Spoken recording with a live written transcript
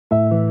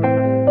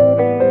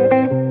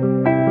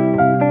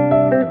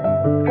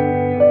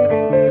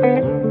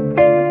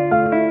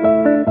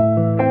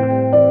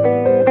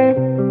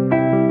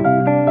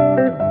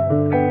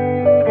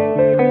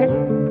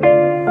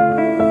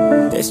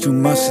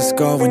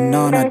going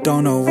on, I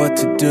don't know what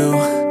to do.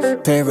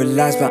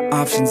 Paralyzed by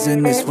options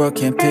in this world,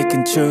 can't pick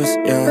and choose.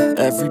 Yeah,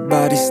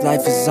 everybody's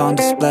life is on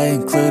display,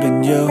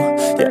 including you.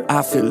 Yeah,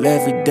 I feel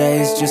every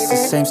day is just the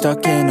same,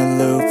 stuck in a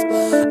loop.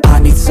 I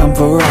need some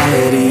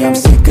variety, I'm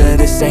sick of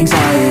this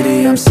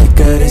anxiety. I'm sick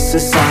of this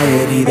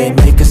society, they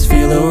make us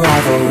feel a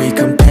rivalry.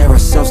 Compare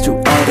ourselves to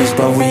others,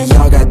 but we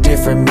all got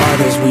different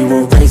mothers. We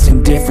were raised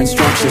in different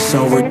structures,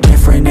 so we're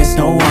different, it's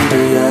no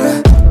wonder,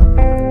 yeah.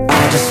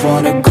 I just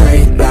want a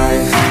great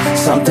life,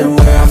 something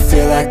where I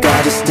feel like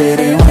I just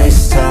didn't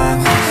waste time.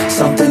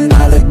 Something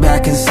I look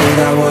back and say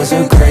that was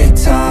a great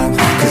time.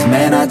 Cause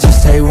man, I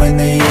just hate when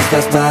the years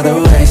pass by the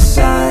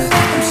wayside.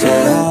 I'm so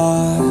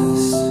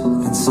lost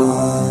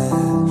inside,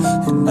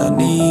 and I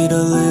need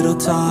a little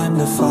time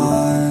to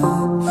find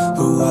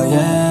who I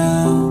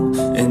am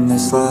in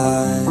this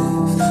life.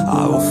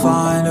 I will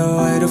find a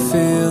way to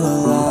feel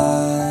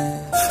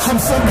alive. I'm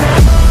so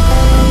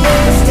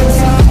lost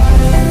inside.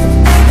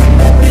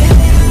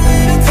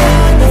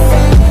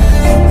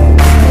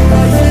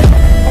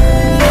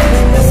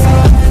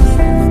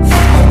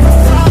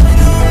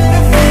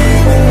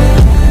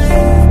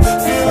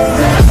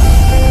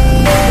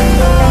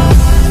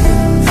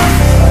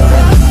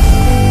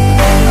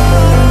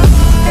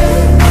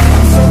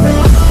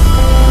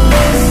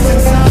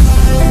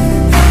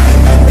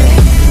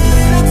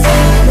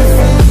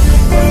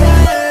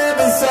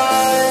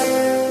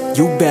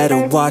 You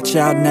better watch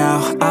out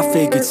now, I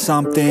figured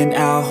something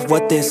out,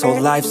 what this whole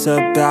life's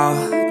about,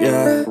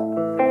 yeah.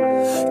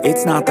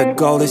 It's not the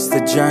goal, it's the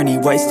journey,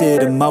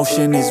 wasted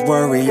emotion is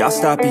worry. I'll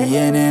stop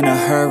being in a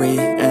hurry,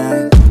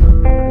 and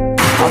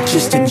I'll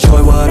just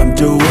enjoy what I'm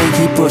doing.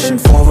 Keep pushing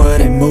forward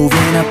and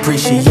moving,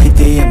 appreciate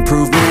the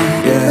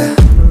improvement, yeah.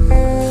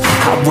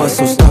 I was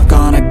so stuck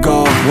on a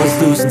goal,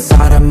 was losing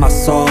sight of my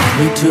soul.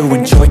 Need to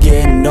enjoy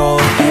getting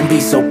old and be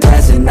so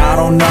present. I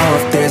don't know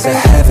if there's a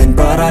heaven,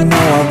 but I know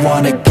I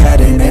wanna get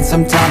in. And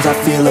sometimes I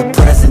feel a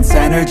presence,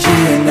 energy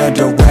in a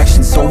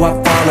direction, so I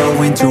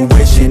follow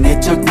intuition.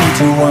 It took me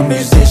to a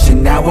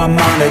musician, now I'm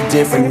on a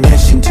different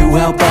mission, to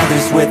help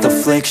others with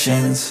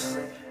afflictions.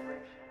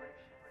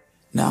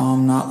 Now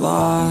I'm not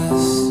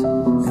lost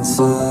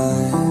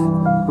inside,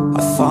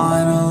 I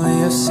finally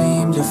have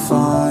seemed to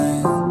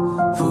find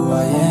who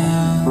I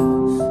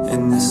am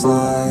in this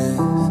life,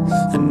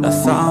 and I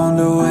found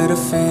a way to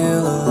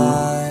feel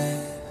alive.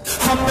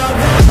 I'm not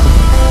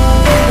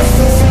lost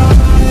inside,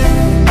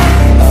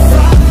 I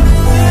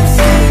finally have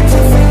seemed to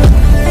find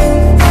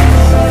who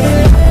I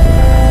am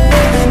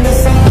in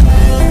this life,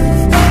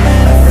 and I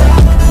found a way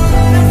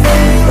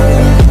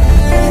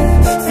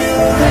to feel alive. Feel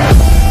alive.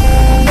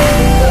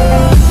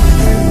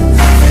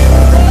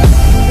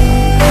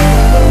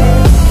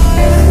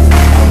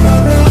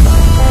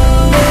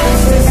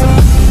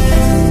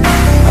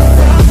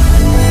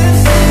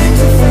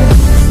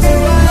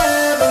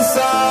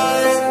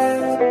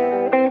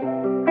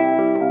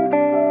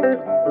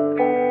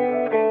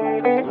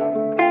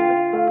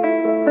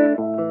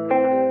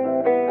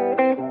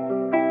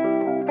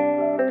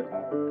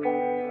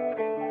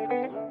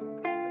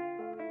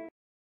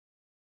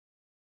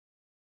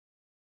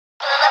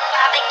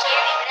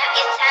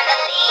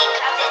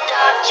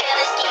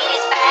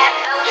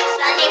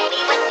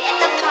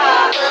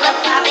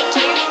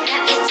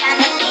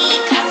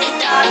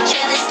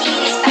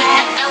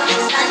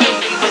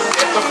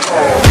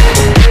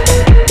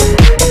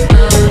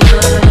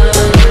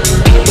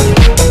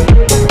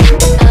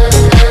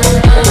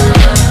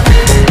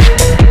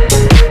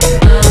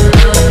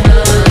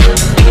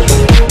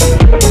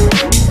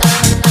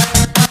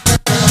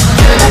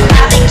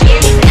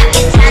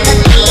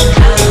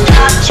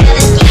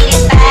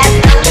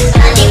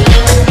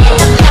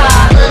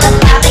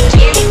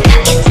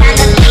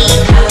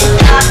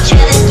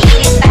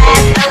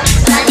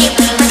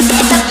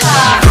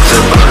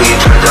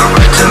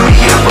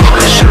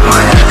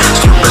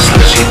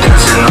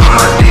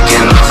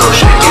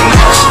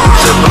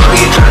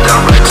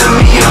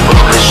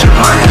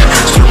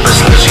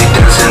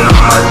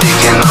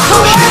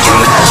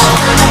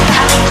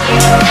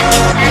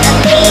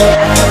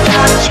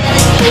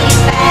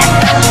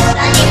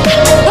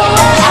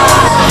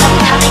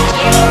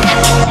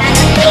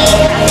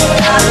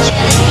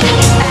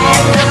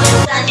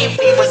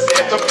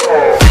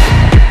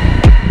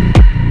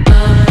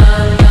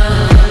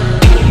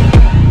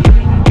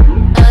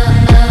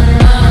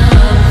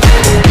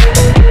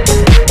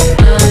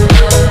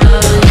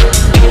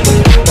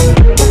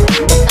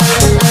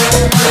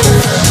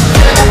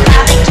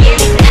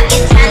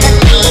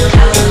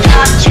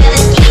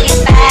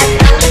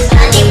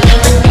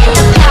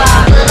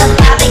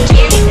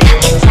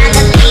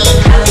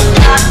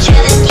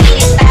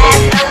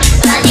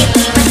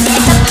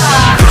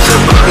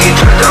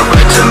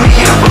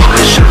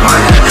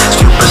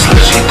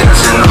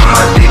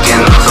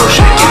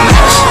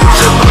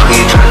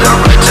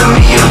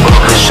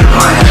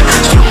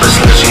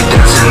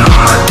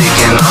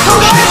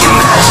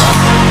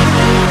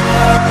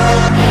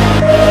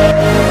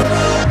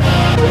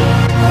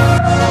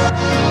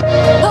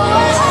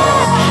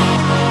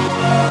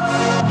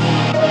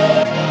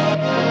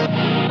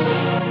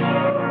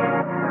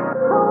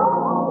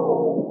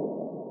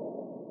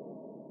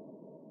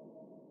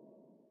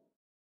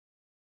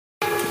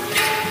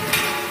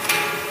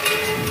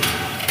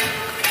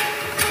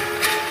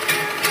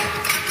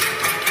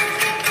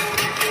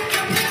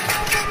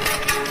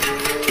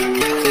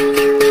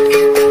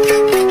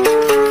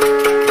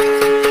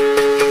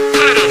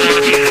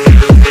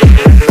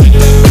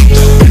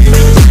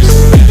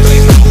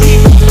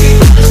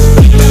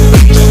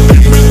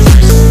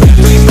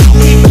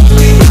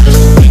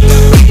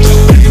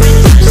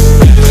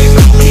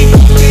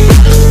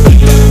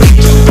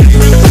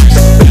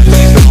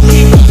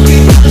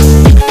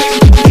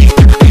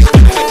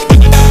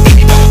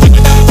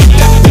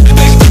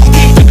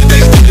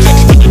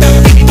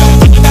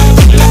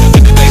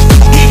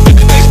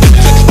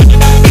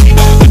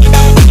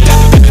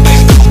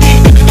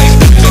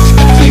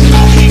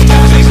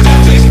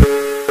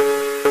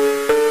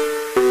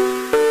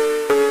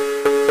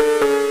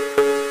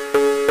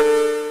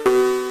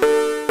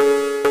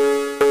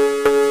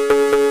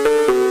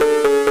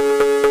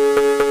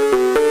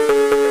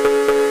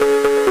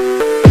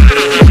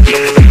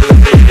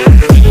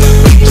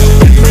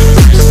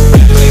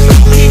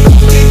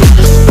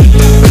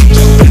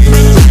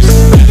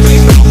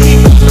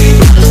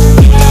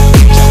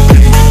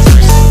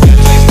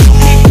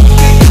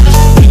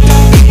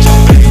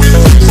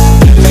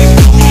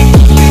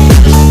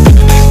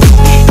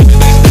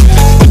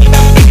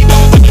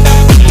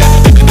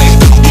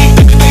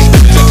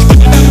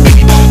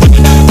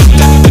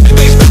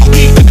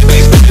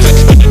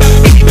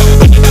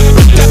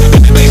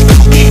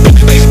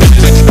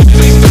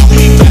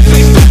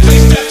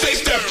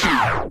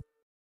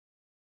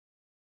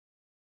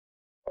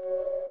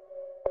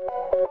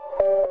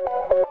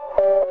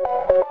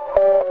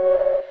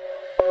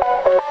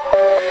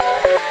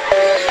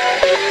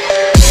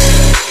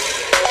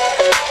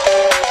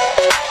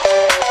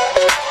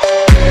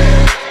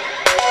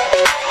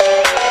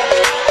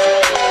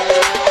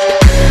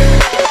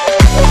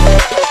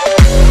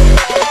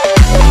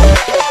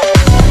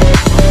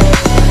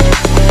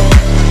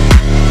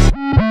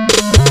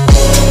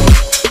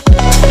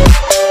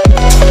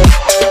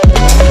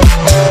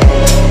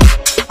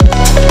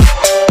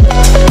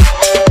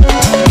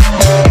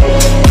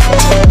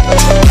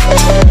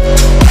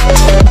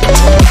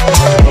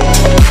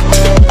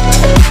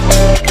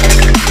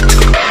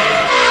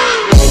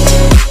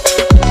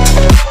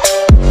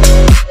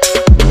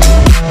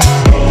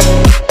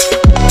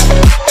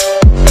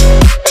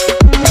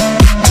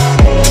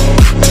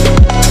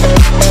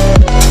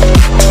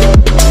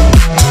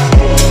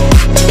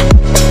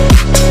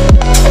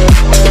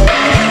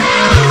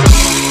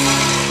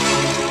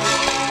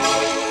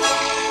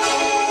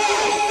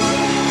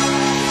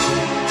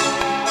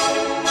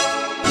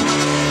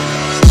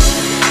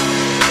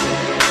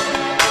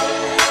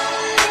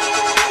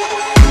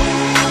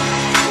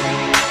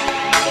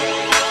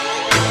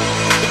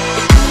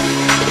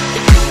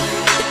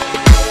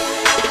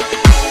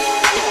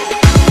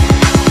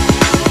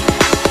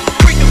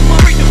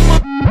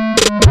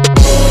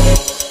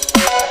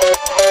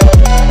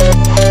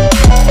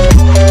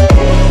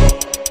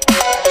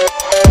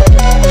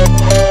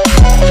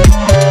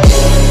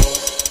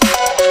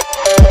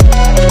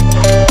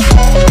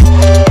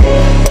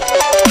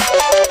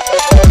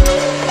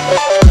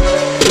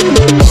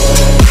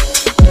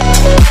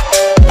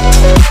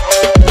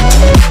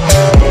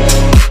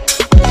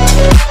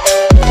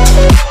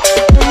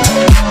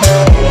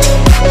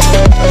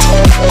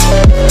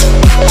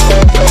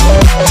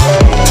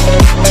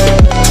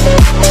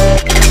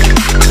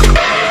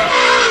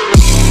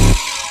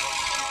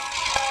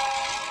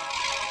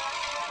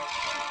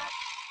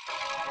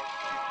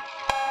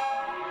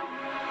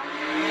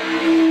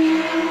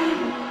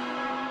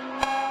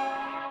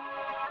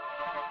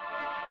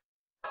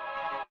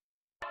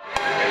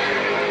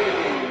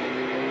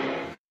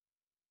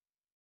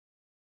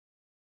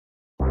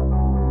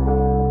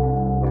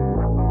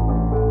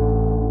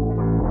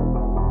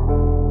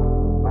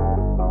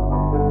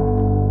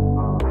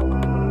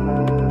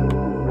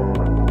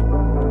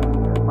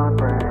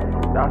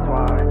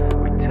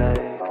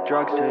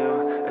 drugs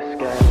to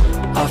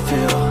escape. I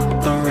feel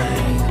the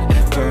rain,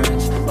 it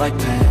burns like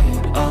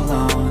pain.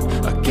 Alone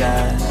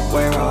again,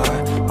 where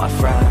are my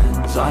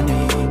friends? I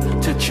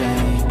need to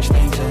change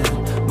things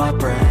in my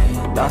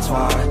brain. That's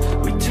why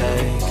we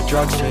take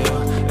drugs to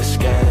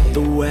escape.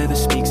 The weather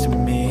speaks to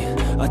me,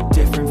 a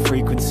different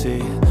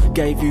frequency.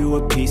 Gave you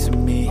a piece of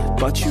me,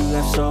 but you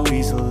left so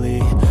easily.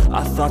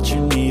 I thought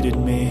you needed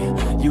me,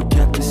 you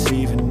kept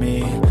deceiving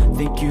me.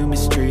 Think you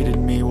mistreated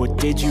me, what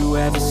did you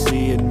ever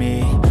see in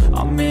me?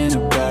 I'm in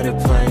a better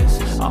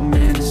place, I'm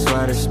in a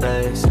sweater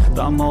space.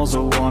 The mole's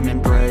a warm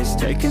embrace,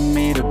 taking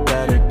me to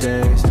better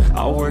days.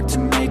 I work to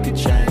make a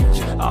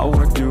change, I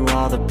work through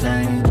all the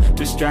pain.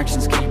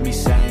 Distractions keep me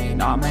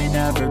sane, I may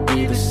never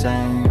be the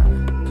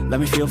same. Let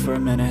me feel for a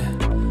minute,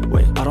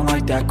 wait, I don't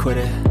like that, quit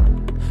it.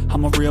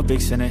 I'm a real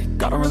big cynic,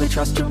 I don't really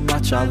trust too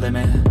much, I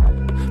limit.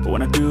 But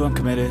when I do, I'm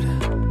committed,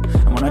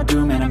 and when I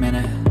do, man, I'm in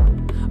it.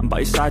 I'm by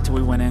your side till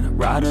we winning,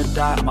 ride or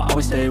die, I'ma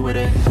always stay with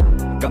it.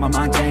 Got my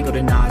mind tangled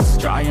in knots,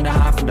 trying to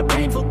hide from the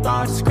painful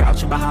thoughts.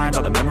 Crouching behind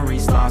all the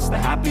memories lost, the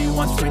happy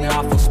ones between the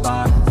awful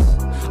spots.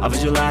 I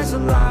visualize a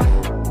lie,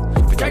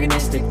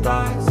 protagonistic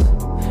thoughts,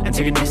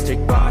 antagonistic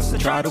thoughts. I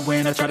try to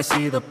win, I try to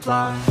see the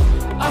plot.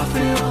 I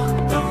feel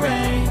the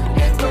rain,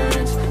 it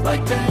burns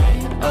like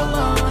pain.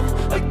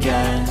 Alone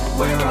again,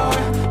 where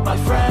are my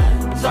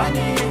friends? I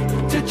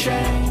need to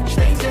change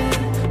things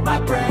in my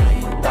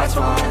brain. That's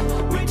why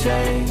we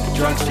take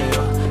drugs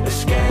to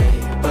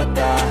escape. But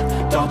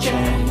that don't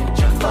change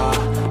a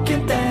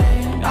fucking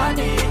thing. I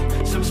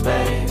need some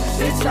space,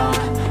 it's not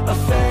a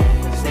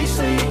phase. These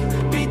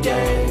sleepy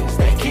days,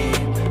 they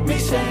keep me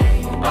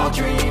sane. I'll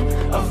dream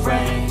of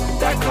rain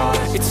that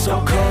cause it's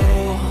so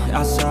cold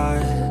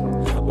outside.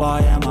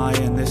 Why am I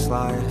in this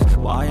life?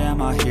 Why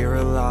am I here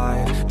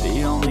alive?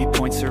 The only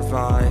point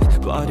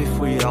survive. But if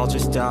we all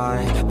just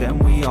die, then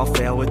we all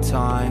fail with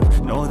time.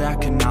 No,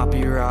 that cannot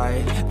be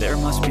right. There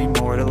must be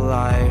more to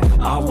life.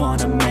 I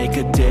wanna make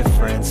a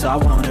difference, I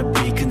wanna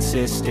be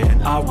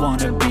consistent, I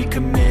wanna be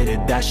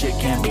committed. That shit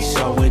can be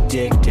so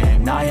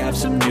addicting. I have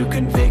some new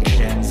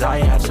convictions, I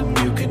have some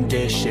new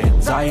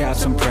conditions, I have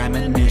some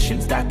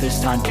premonitions that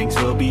this time things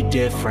will be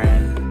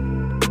different.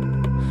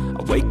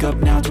 I wake up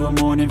now to a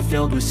morning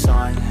filled with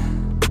sun.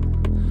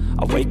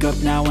 I wake up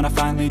now when I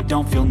finally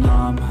don't feel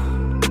numb.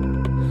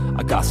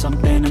 I got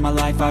something in my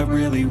life I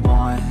really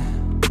want,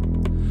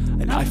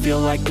 and I feel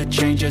like the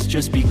change has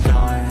just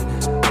begun.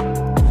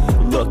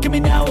 Look at me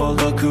now, oh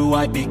look who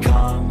I've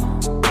become.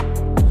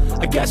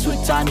 I guess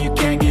with time you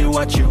can get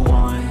what you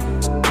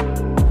want.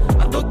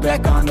 I look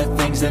back on the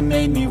things that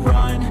made me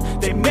run.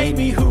 They made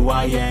me who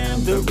I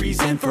am, the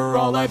reason for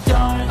all I've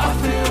done. I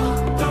feel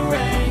the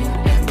rain,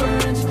 it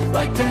burns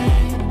like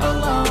pain.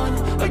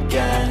 Alone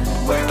again,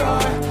 where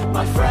are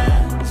my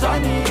friends? I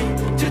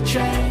need to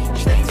change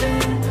things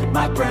in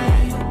my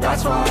brain.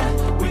 That's why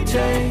we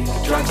take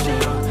drugs to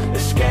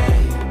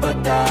escape.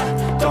 But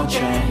that don't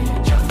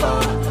change a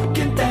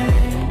fucking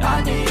thing.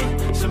 I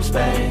need some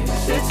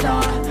space, it's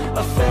not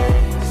a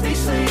phase. These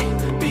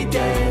sleepy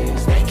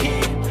days, they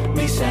keep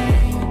me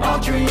sane.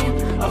 I'll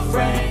dream of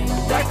rain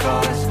that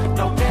cause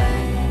no pain.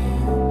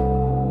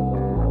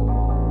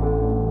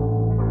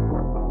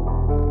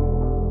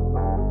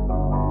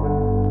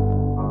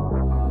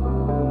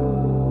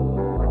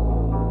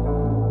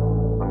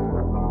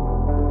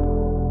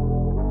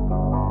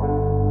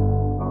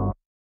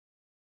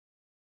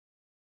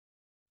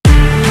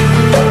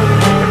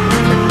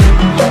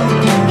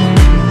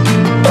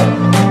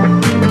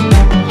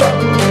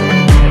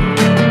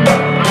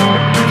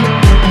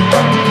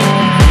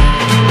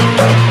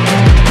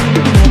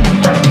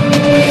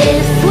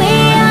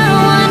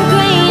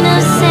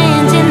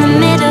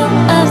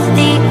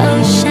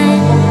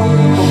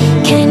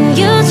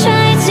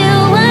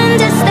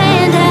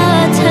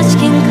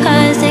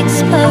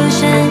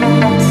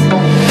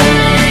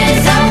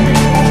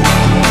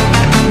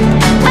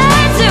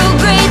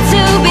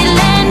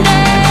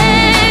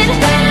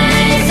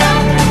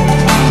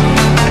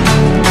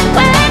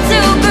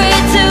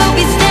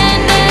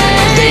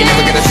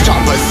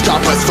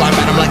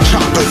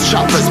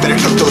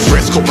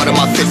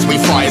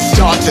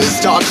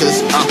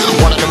 Starters,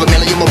 one out of a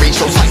million will reach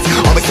those heights.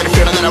 Always had a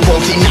feeling that I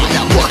won't deny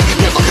that work.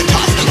 Never could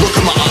toss. Look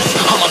in my eyes,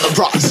 I'm on the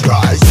rocks.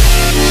 Rise.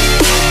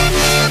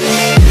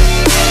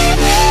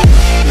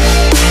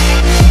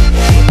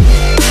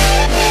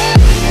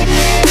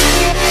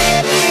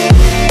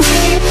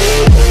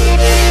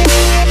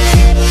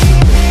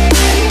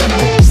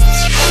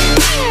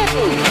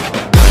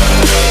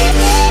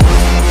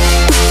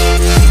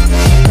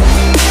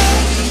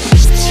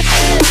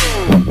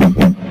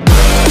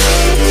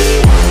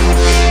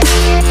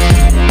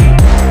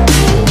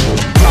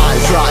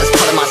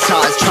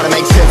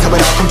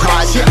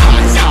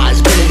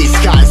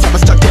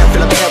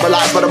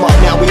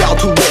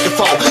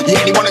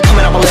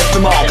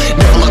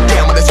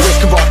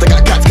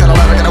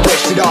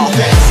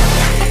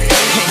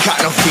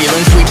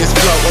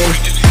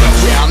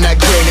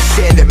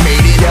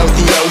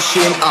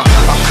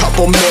 A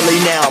couple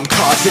milli now, I'm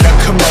causing a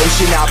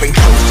commotion. I've been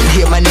coasting,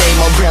 hear my name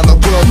around the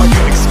world like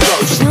an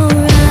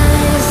explosion.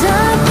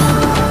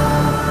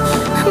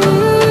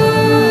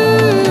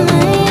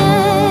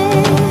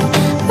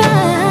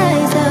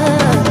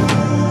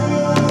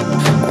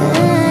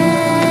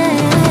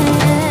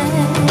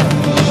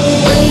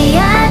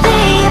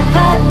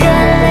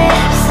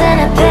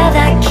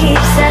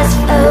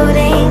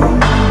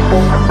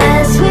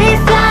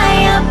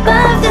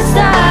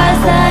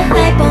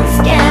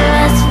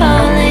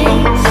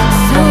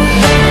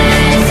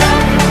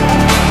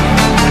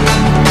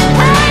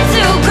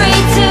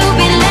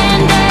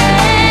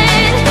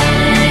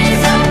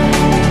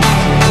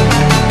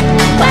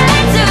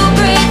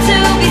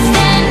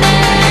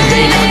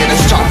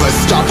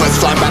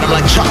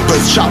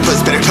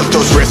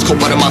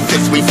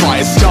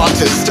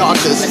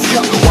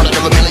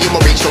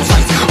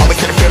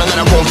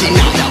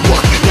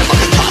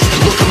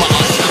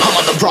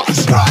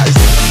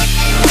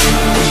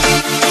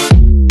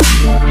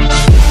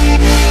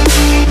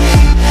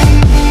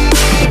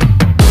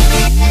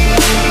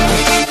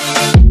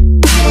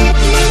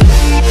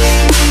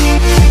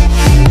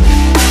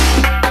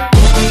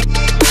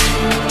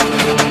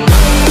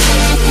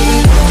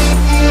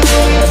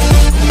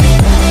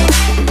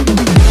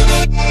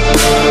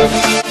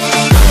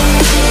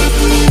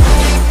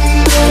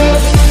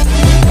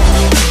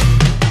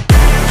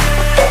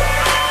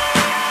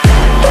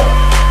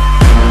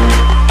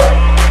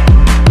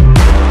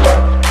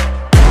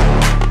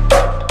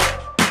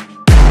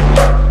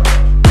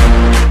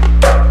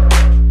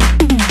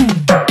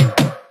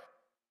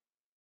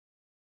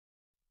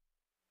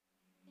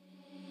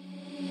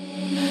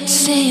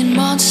 seeing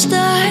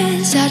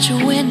monsters out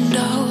your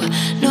window.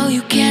 No,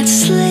 you can't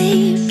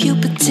sleep, you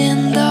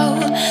pretend though.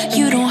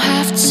 You don't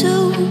have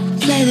to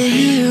play the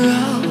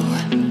hero.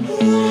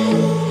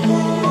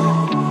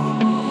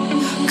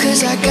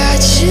 Cause I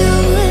got you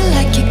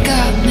like you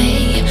got me.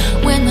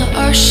 When the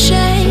earth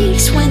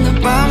shakes, when the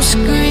bombs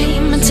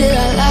scream, until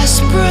our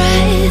last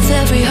breath,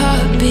 every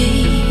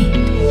heartbeat.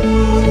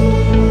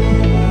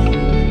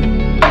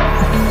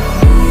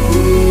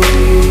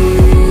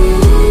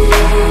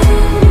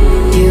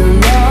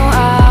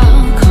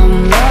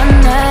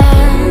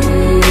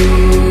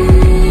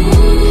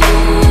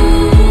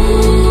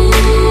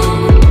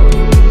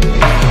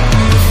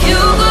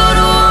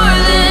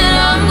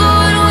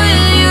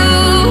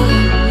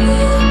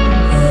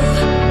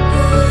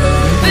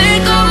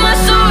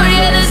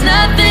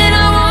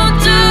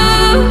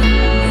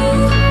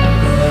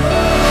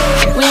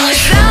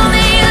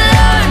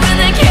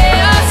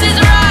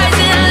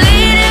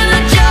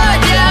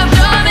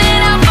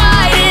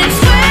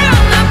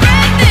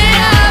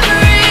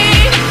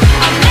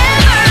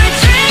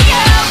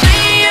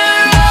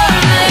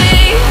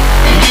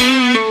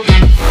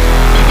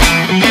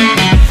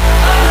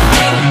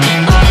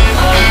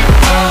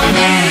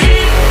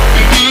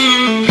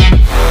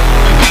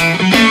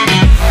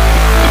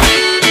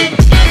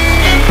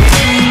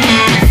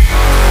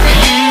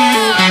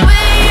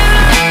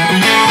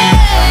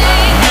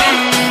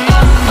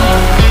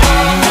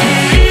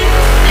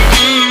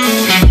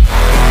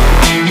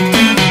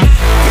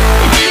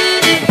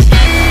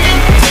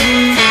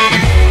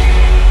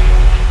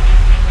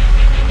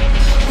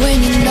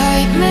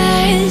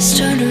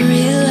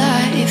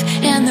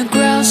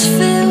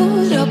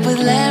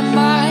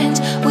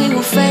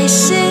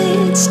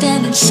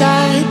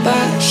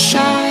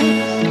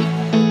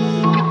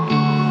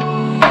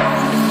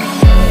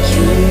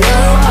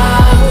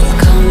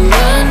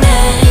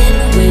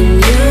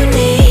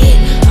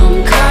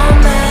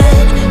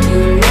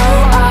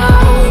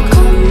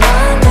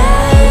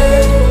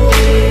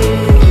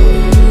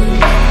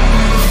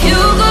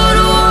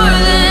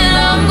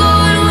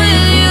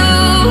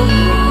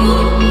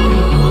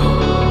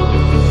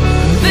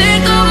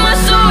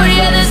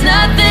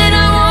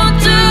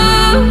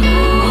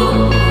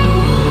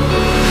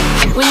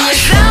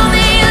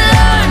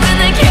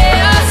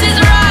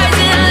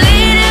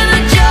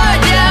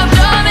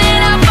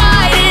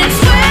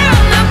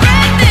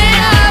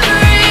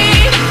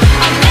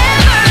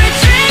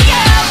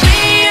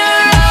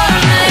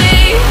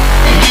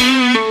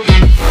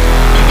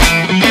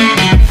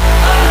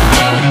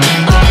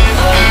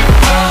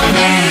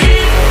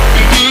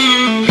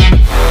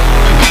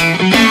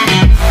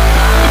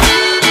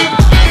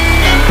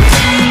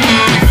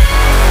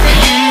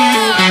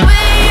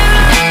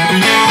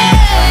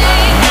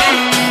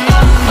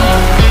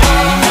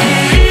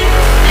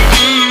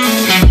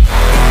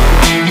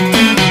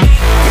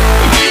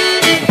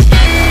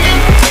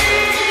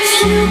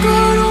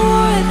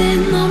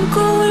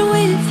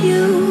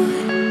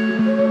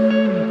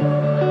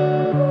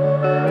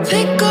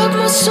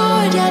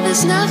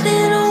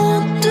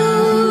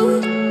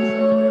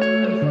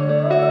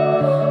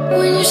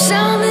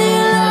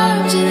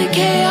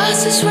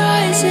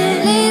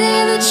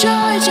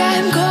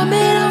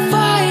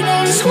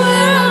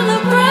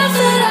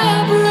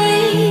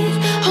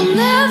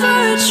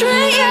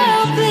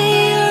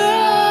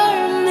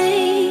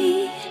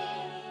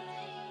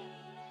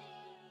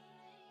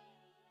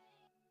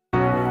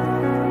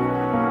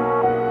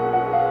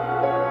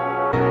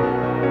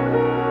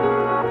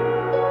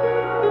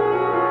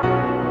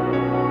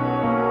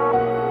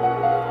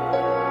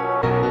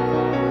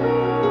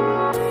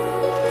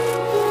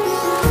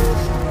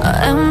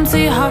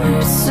 Empty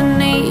hearts and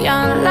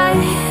neon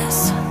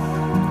lights,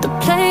 they're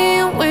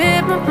playing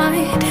with my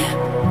mind.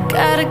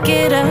 Gotta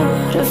get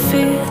out of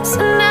here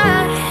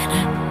tonight.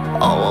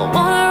 Oh, I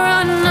wanna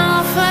run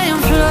off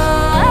and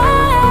fly.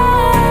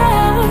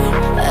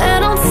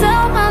 And I'll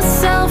tell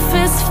myself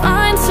it's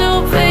fine to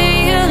be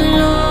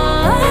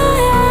alone,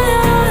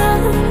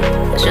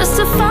 just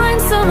to find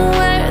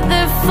somewhere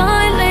that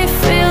finally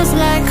feels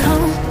like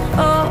home.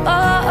 Oh,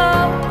 oh,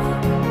 oh.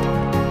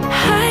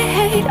 I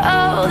hate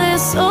all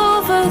this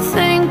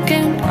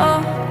overthinking.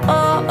 Oh,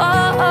 oh,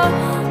 oh, oh.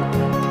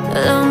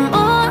 The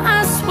more I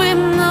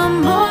swim, the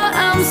more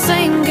I'm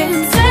sinking.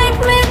 Take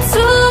me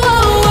to a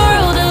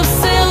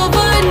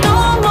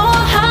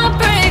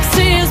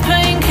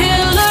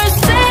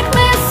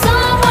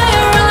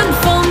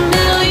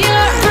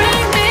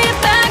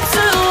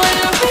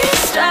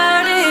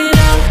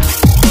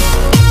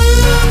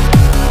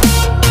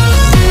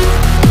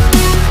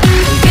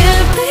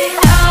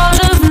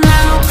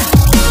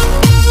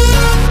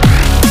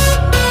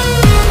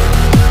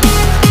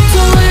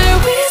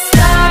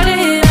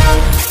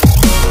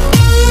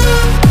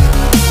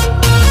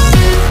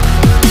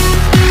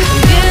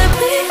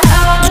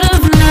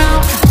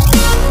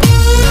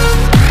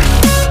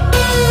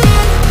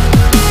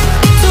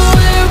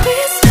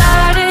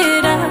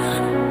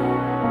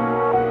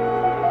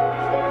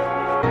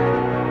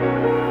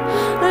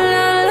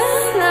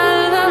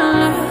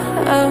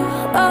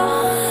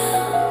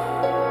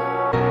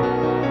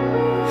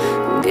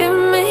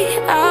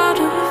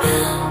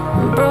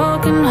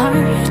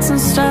and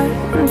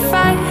starting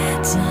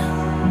fights,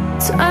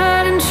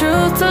 turning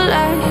truth to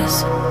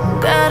lies.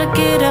 Gotta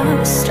get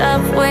up,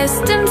 stop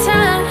wasting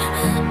time.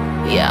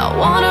 Yeah, I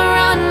wanna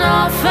run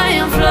off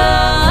and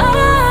fly.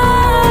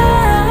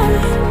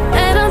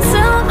 And I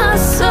tell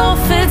myself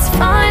it's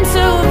fine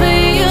to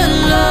be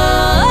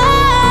alone,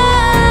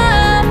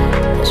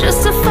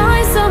 just to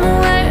find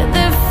somewhere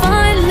that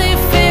finally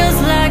feels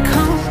like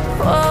home.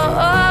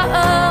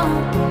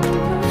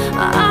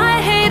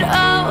 I hate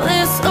all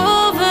this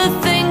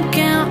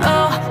overthinking.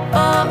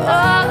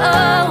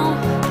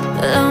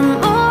 The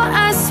more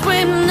I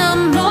swim, the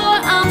more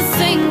I'm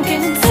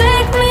sinking.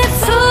 Take me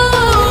to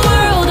a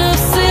world of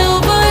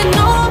silver,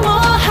 no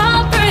more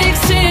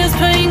heartbreaks, tears,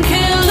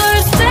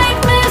 painkillers. Take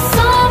me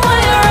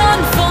somewhere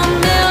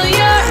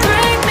unfamiliar,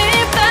 bring me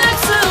back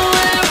to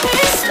where we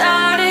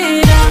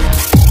started out.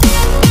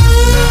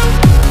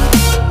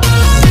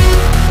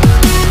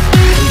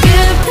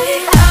 Get me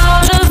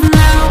out of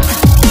now,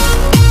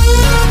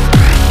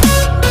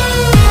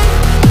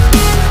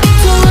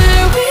 to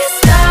where we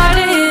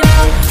started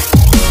out.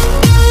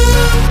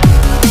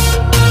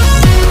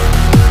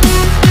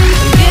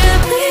 Get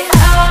me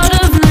out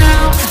of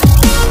now,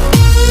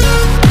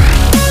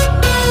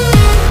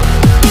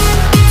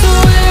 to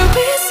where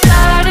we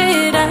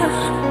started out.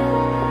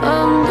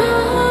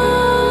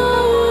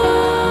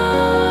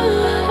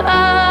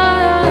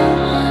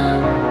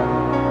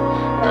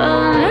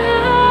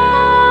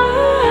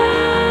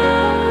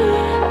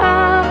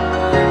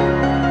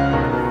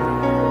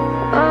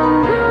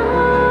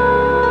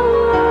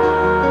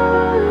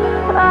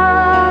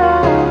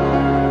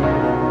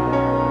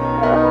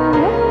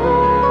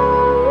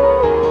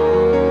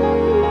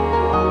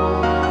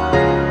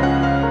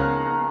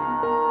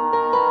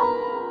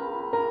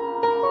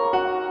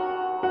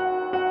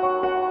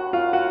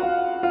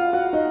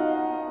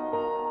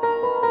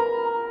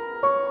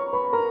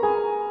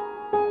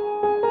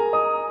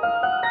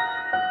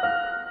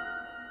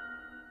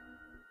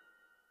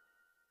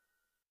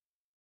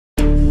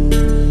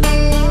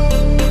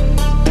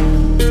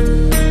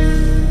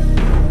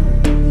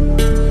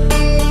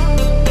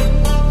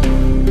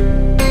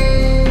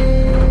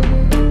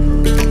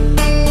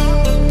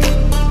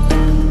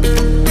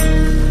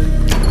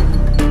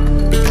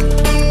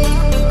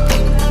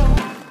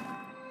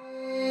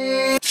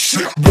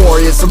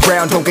 Warriors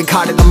around, don't get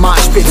caught in the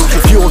mosh pit.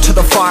 Fuel to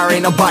the fire,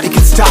 ain't nobody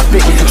can stop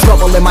it.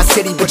 Trouble in my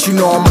city, but you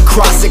know I'm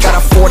across it. Got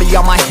a 40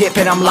 on my hip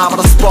and I'm liable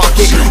to spark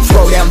it.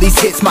 Throw down these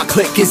hits, my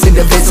click is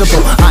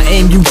indivisible. I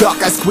aim, you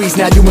duck, I squeeze,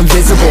 now you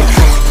invisible.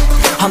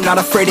 I'm not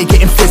afraid of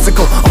getting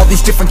physical. All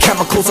these different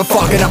chemicals are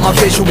fogging up my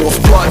visuals.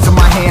 Bloods on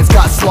my hands,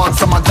 got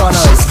slugs on my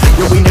gunners.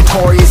 Yo, we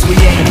notorious, we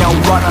ain't no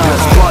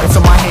runners. Bloods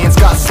on my hands,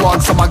 got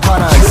slugs on my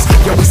gunners.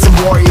 Yo, we some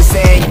warriors,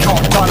 they ain't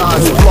called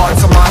gunners.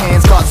 Bloods on my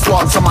hands, got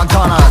slugs on my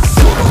gunners.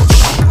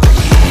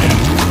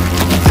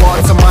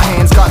 Bloods on my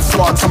hands, got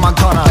slugs on my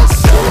gunners.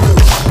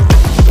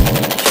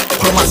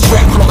 Put on my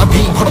strap, put on the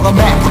beat, put on the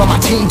map, put on my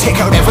team. Take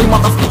out every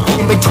motherfucker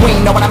in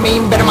between, know what I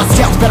mean? Better my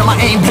stealth, better my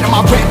aim, better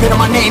my rap, better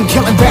my name.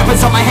 Killing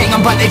rappers on my hang,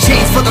 I'm by their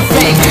chains for the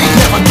fame.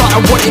 Never thought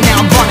I would it, now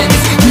I'm running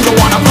this. You don't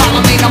wanna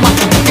follow me, I'm up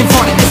in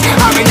front of this.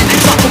 Iron in the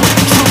jungle with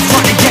the truth,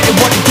 trying to get it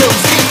what it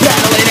does.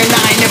 Battling and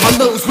I ain't never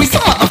lose, we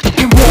some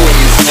motherfucking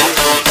warriors.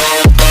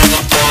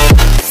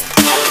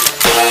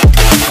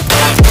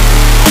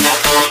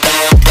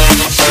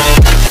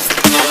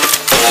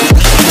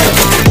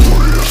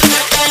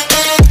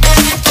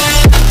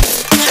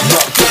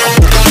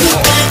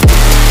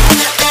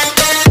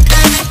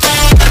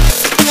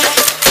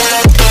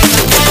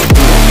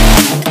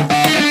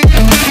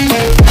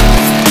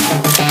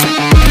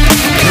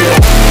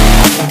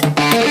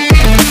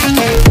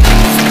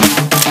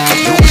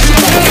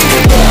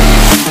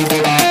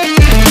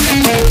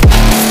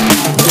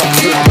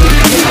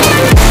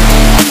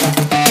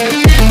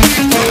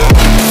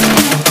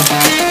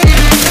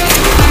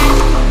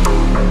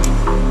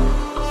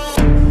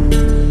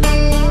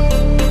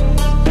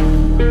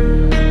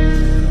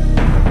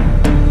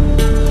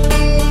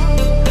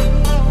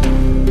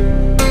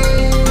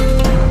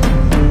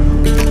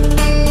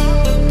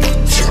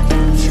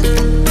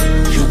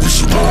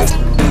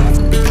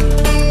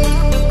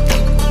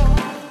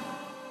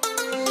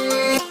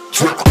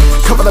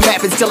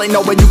 Still ain't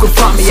know where you can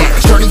find me at.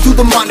 Journey through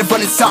the mind of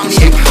an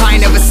insomniac. I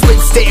ain't never sleep,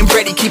 staying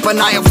ready, keep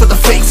an eye out for the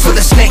fakes. For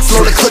the snakes,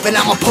 load a clip and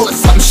I'ma pull it,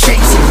 something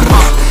shakes.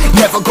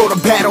 Never go to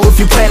battle if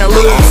you plan to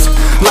lose.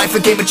 Life a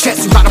game of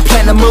chess, you gotta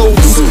plan the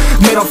moves.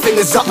 Middle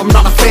fingers up, I'm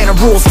not a fan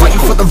of rules. Fighting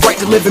for the right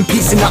to live in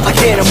peace and not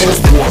like animals.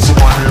 Bloods in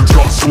my hands,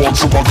 got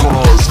slugs on my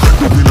gunners.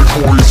 Yo, we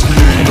notorious, we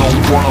ain't no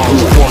runners.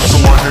 Bloods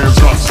in my hands,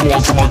 got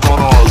slugs on my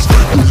gunners.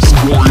 Yo, we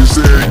some warriors,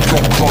 they ain't no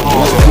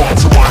gunners.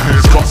 Bloods in my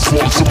hands, got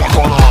slugs on my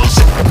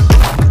gunners.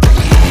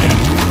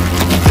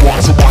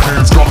 Bloods in my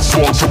hands, got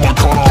slugs on my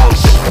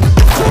gunners.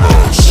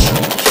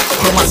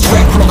 Put on my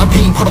strap, put on the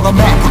beam, put on the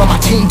map, put on my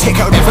team.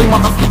 Take out every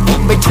motherfucker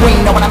in between,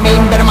 know what I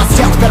mean? Better my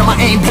stealth, better my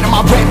aim, better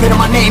my rap, better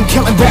my name.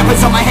 Killing rappers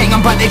on my hang,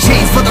 I'm by their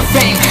chains for the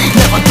fame.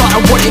 Never thought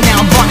I would it,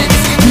 now I'm running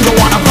this. You don't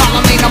wanna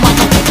follow me, I'm like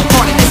a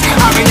running this.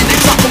 Iron in the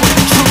jungle with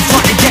the truth,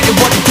 trying to get it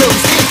what it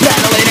does.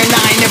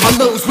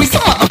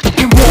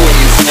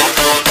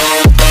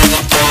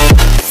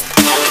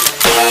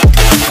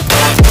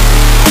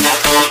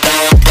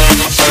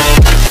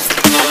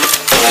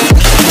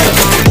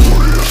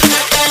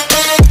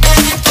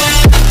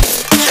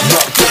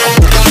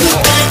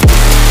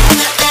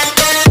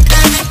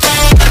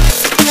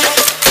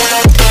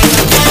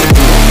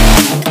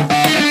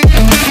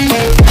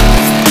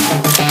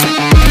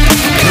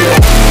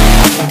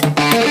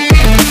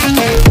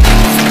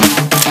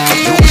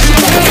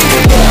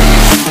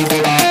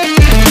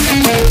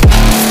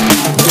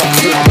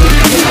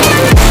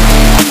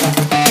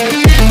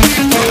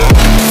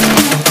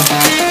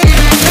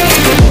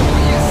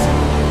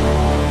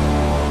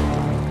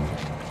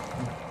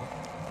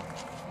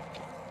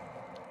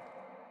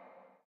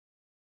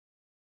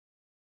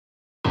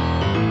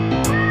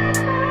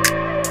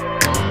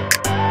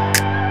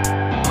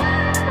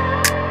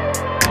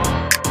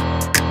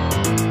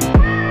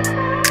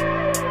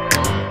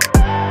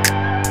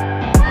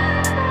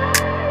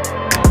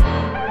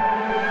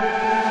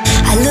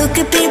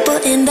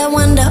 I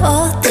wonder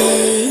all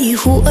day,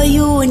 who are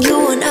you when you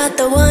are not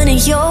the one in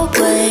your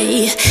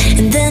way?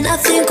 And then I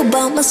think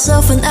about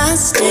myself when I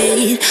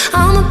stayed.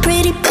 I'm a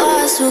pretty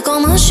boss, look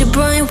almost your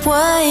brain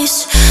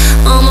waves.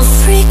 I'm a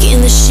freak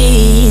in the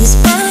sheets,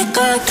 but I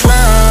got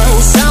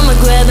class. I'ma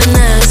grab an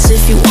ass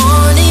if you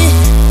want it.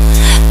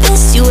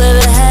 Best you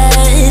ever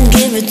had,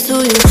 give it to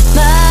you,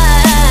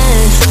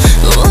 man.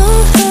 Ooh.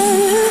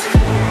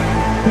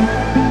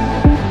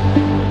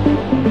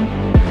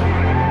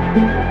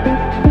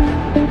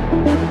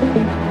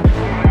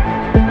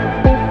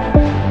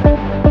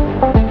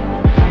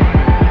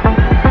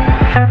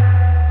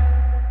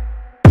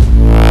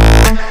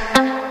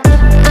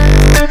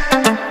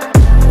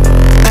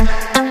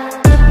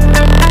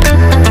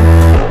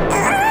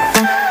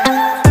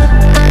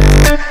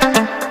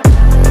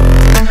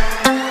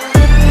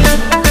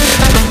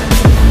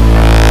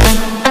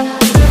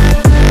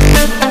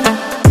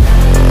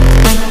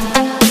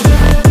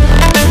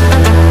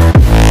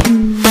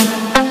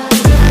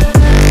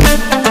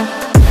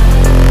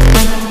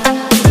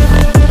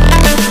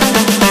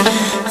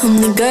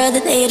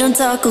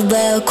 Talk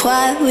about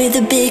quiet with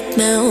a big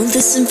mouth.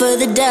 Listen for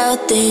the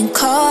doubt, then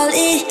call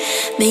it.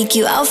 Make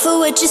you out for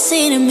what you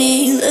say to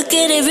me. Look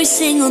at every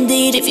single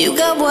date. If you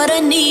got what I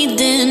need,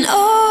 then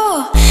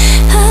oh,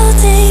 I'll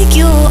take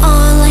you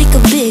on like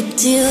a big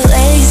deal.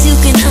 Legs you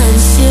can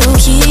unfeel,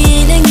 key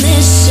in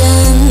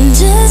ignition.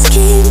 Just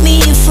keep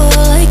me full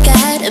like I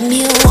had a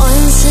meal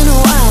once in a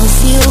while.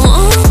 Feel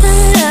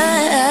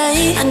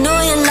alright. I know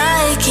you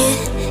like it,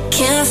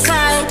 can't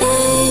fight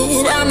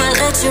it. I'ma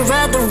let you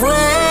ride the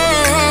wave.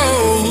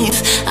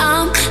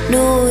 I'm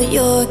New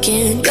York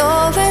and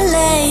you're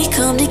LA.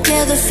 Come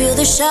together, feel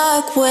the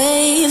shock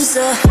waves.